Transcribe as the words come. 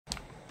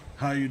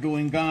How you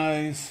doing,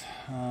 guys?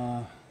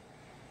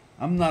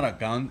 I'm not a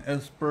gun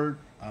expert.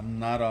 I'm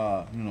not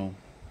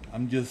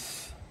I'm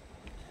just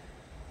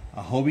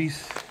a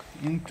hobbyist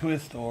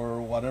interest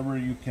or whatever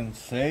you can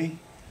say.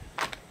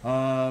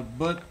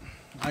 But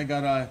I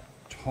got a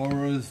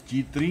Taurus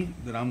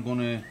G3 that I'm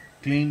gonna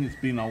clean. It's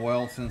been a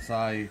while since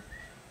I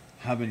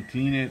haven't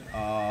cleaned it.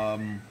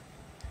 I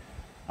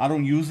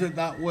don't use it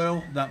that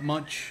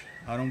much.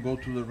 I don't go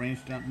to the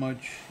range that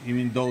much,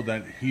 even though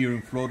that here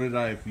in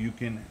Florida, if you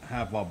can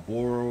have a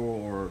boar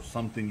or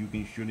something you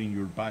can shoot in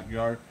your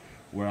backyard,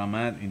 where I'm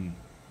at in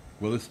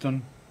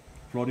Williston,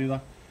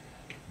 Florida.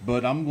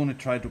 But I'm gonna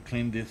try to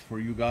clean this for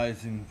you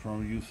guys in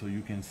front of you so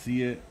you can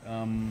see it.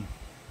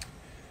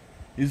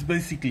 It's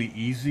basically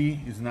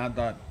easy. It's not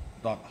that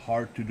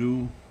hard to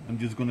do. I'm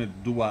just gonna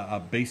do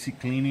a basic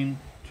cleaning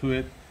to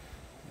it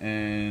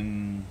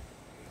and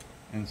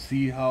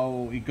see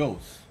how it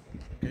goes.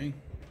 Okay.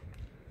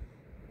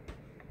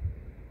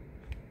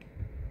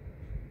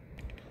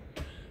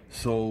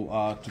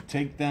 So to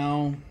take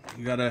down,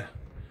 you gotta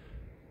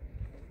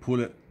pull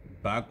it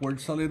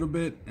backwards a little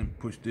bit and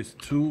push this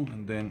too,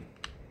 and then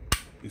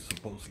it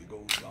supposedly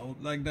goes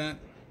out like that.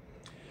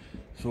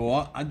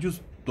 So I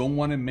just don't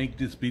want to make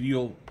this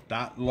video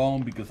that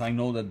long because I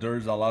know that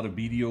there's a lot of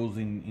videos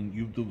in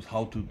YouTube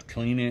how to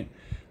clean it.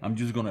 I'm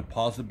just gonna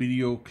pause the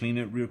video, clean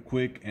it real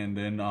quick, and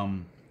then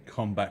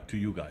come back to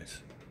you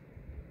guys.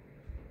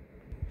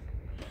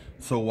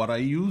 So what I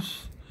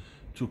use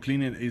to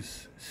clean it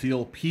is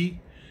CLP,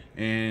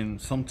 and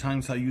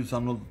sometimes I use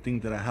another thing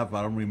that I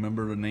don't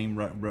remember the name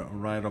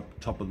right up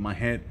top of my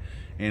head,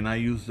 and I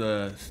use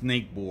the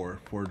snake bore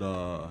for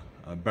the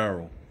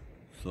barrel,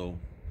 so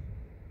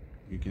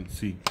you can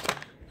see.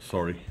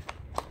 Sorry,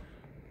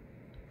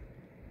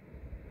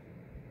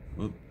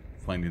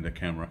 finding the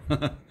camera.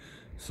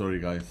 Sorry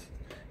guys.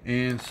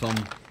 And some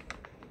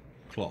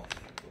cloth.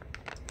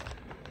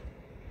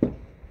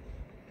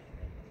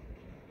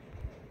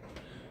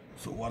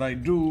 So what I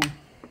do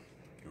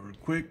real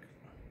quick,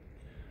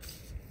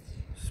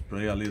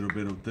 spray a little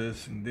bit of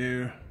this in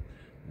there,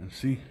 and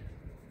see,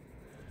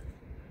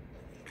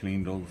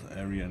 clean those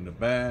area in the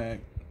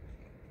back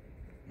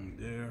and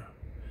there.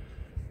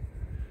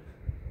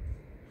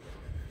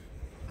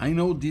 I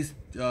know these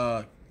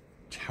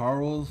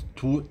Taurus,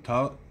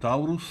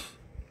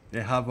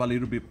 they have a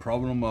little bit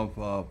problem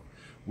of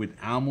with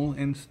ammo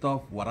and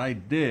stuff. What I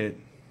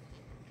did,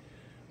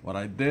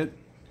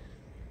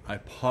 I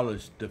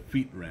polished the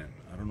feet ram.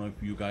 I don't know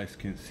if you guys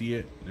can see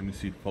it. Let me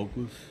see,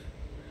 focus.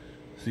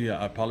 See,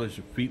 I polished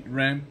the feet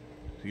ram.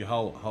 See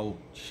how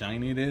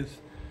shiny it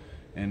is,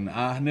 and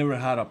I never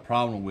had a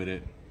problem with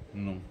it,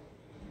 you know,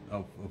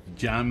 of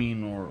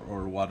jamming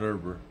or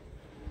whatever.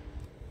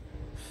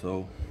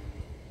 So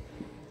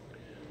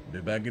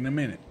be back in a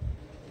minute.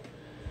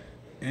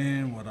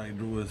 And what I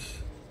do is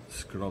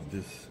scrub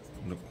this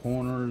in the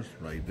corners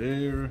right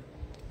there.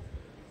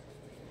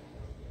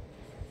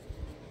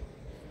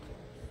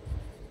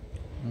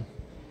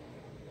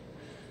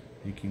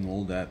 Taking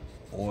all that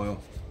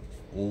old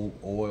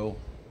oil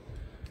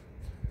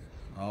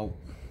out.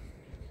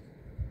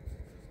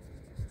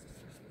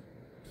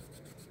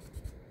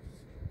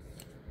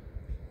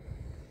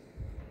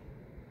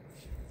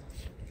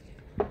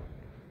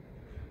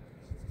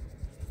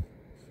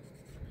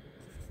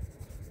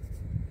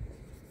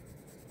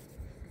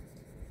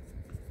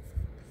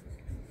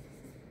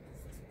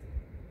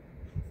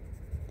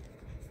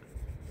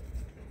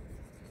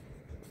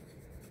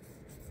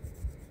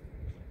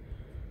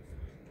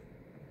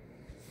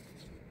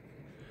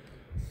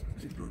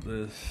 Do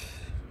this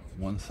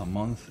once a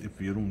month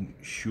if you don't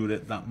shoot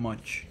it that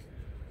much.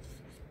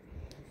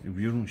 If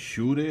you don't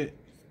shoot it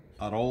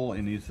at all,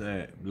 and it's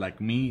like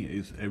me,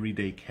 it's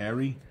everyday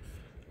carry,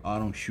 I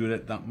don't shoot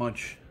it that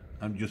much.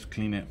 I just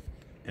clean it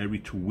every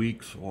 2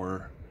 weeks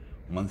or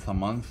once a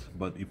month.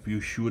 But if you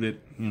shoot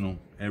it, you know,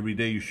 every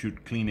day, you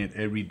should clean it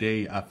every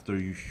day after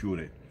you shoot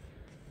it.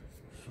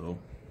 So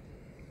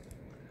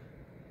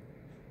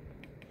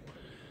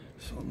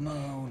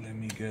now let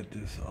me get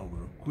this out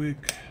real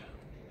quick.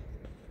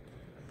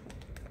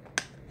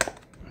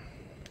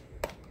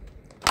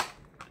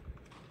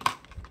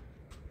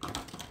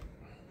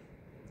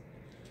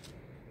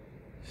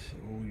 So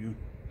you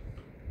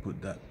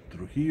put that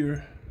through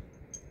here,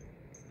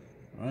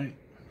 right?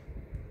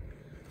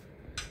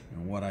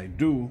 And what I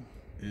do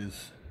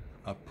is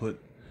I put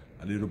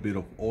a little bit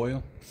of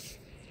oil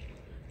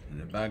in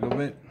the back of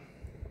it,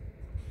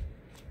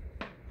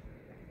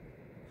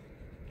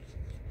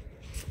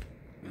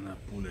 and I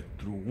pull it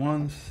through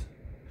once.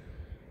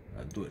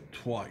 I do it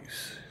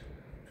twice.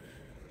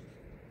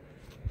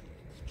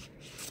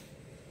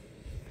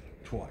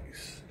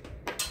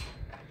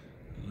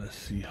 Let's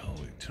see how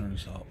it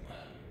turns out.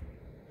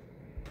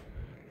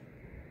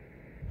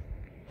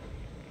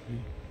 See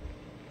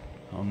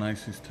how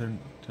nice it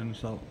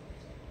turns out.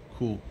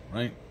 Cool,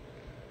 right?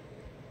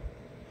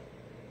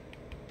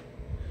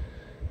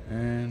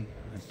 And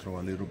I throw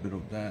a little bit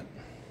of that.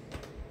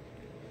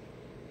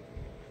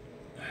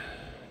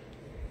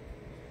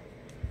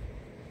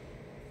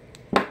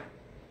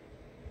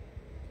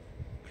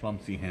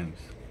 clumsy hands.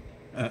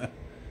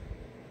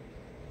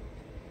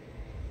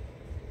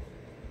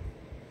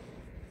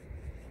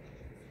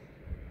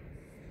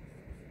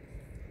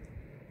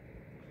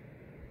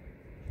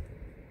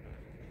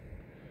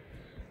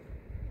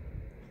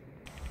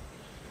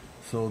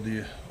 So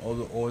the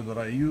other oil that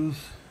I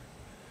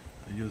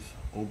just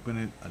open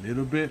it a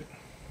little bit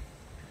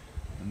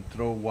and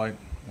throw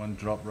one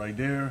drop right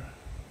there,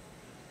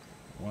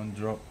 one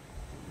drop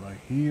right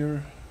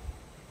here,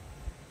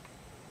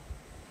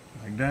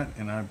 like that,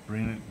 and I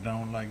bring it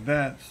down like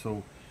that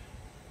so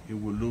it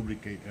will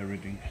lubricate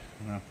everything.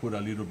 And I put a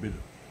little bit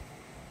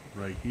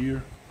right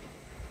here,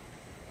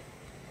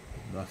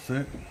 that's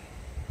it,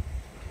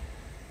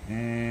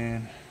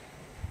 and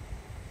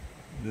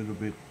a little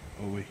bit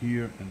over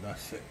here, and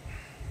that's it,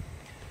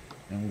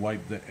 and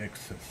wipe the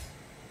excess,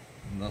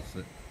 and that's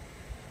it.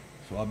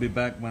 So I'll be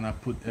back when I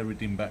put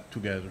everything back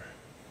together.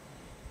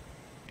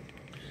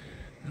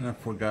 And I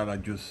forgot, I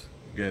just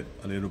get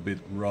a little bit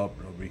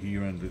rubbed over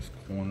here in these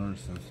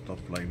corners and stuff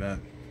like that,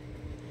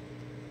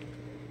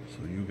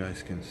 so you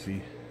guys can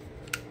see.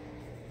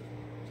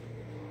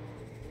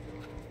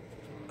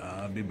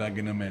 I'll be back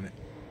in a minute.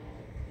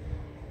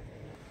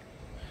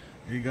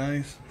 Hey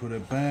guys, put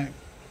it back.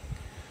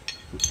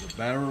 Put the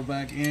barrel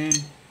back in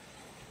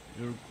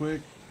real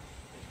quick.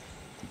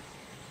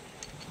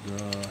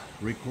 The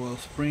recoil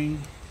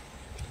spring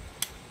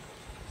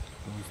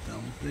goes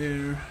down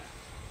there,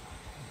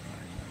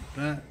 right like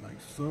that,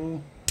 like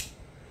so.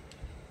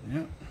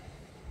 Yep.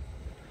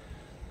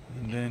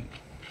 And then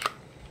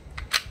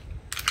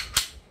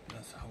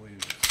that's how we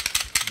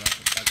wrap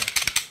it back up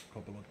a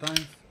couple of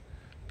times.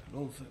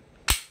 Close it.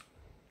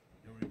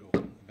 There we go.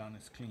 The gun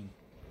is clean.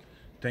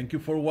 Thank you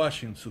for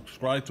watching.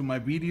 Subscribe to my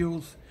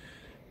videos,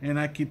 and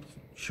I keep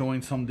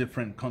showing some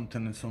different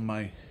contents on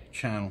my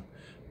channel.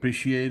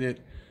 Appreciate it.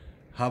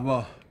 Have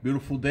a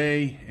beautiful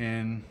day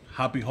and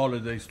happy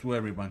holidays to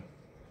everyone.